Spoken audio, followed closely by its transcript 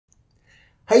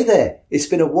Hey there, it's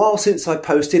been a while since I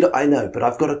posted, I know, but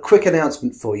I've got a quick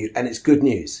announcement for you and it's good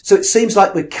news. So it seems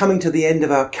like we're coming to the end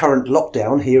of our current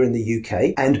lockdown here in the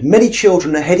UK and many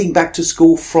children are heading back to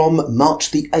school from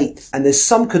March the 8th. And there's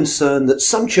some concern that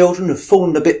some children have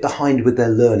fallen a bit behind with their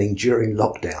learning during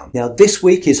lockdown. Now this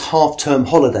week is half-term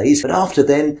holidays, but after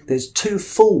then there's 2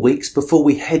 full weeks before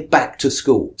we head back to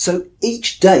school. So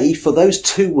each day for those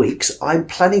 2 weeks, I'm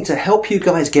planning to help you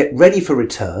guys get ready for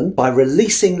return by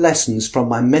releasing lessons from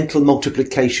my mental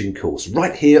multiplication course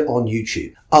right here on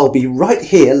YouTube. I'll be right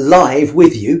here live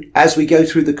with you as we go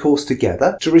through the course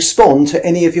together to respond to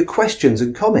any of your questions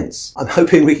and comments. I'm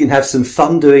hoping we can have some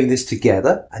fun doing this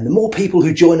together, and the more people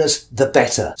who join us, the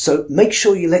better. So make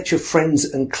sure you let your friends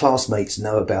and classmates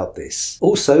know about this.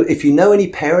 Also, if you know any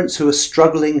parents who are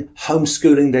struggling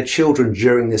homeschooling their children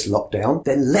during this lockdown,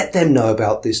 then let them know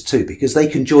about this too, because they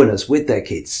can join us with their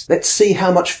kids. Let's see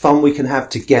how much fun we can have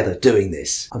together doing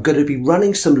this. I'm going to be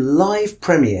running some live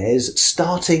premieres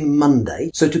starting Monday.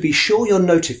 So to be sure you're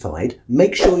notified,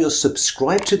 make sure you're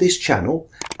subscribed to this channel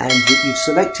and that you've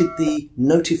selected the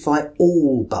notify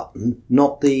all button,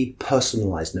 not the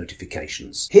personalized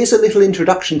notifications. Here's a little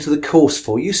introduction to the course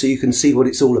for you so you can see what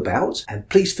it's all about, and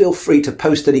please feel free to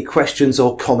post any questions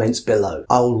or comments below.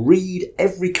 I'll read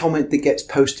every comment that gets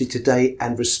posted today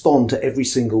and respond to every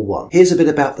single one. Here's a bit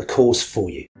about the course for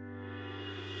you.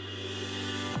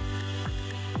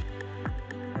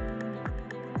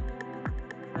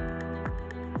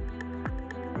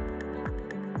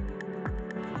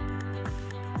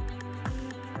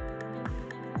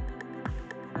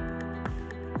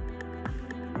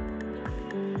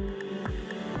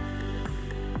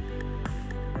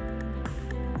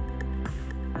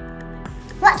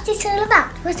 What's this all about?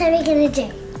 What are we going to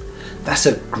do? That's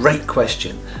a great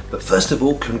question, but first of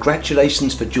all,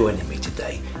 congratulations for joining me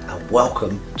today and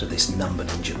welcome to this Numba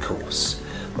Ninja course.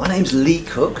 My name's Lee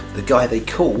Cook, the guy they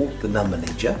call the Numba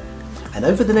Ninja, and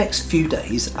over the next few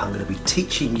days I'm going to be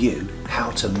teaching you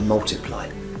how to multiply.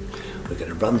 We're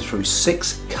going to run through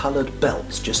 6 coloured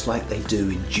belts just like they do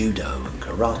in judo and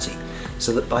karate,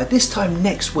 so that by this time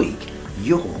next week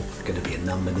you're going to be a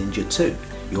Numba Ninja too.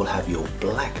 You'll have your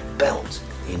black belt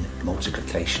in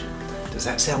multiplication. Does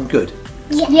that sound good?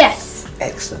 Yes.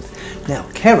 Excellent. Now,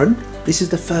 Karen, this is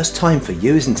the first time for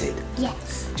you, isn't it?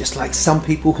 Yes. Just like some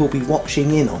people who'll be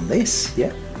watching in on this,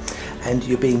 yeah? And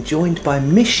you're being joined by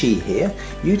Mishi here.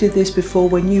 You did this before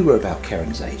when you were about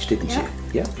Karen's age, didn't you?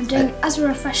 Yeah. I'm doing it as a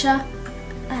refresher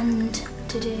and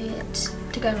to do it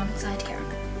to go alongside Karen.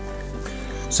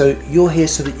 So you're here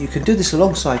so that you can do this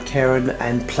alongside Karen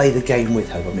and play the game with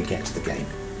her when we get to the game.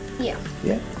 Yeah.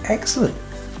 Yeah, excellent.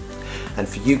 And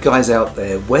for you guys out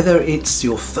there, whether it's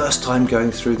your first time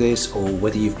going through this or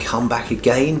whether you've come back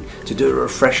again to do a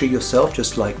refresher yourself,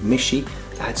 just like Mishi,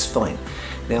 that's fine.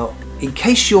 Now, in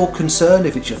case you're concerned,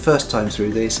 if it's your first time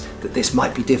through this, that this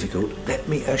might be difficult, let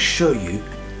me assure you,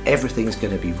 everything's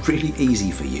going to be really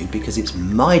easy for you because it's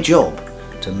my job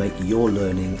to make your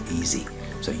learning easy.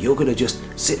 So you're going to just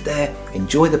sit there,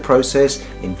 enjoy the process,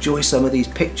 enjoy some of these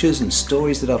pictures and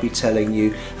stories that I'll be telling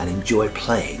you, and enjoy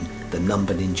playing the Numba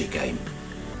Ninja game.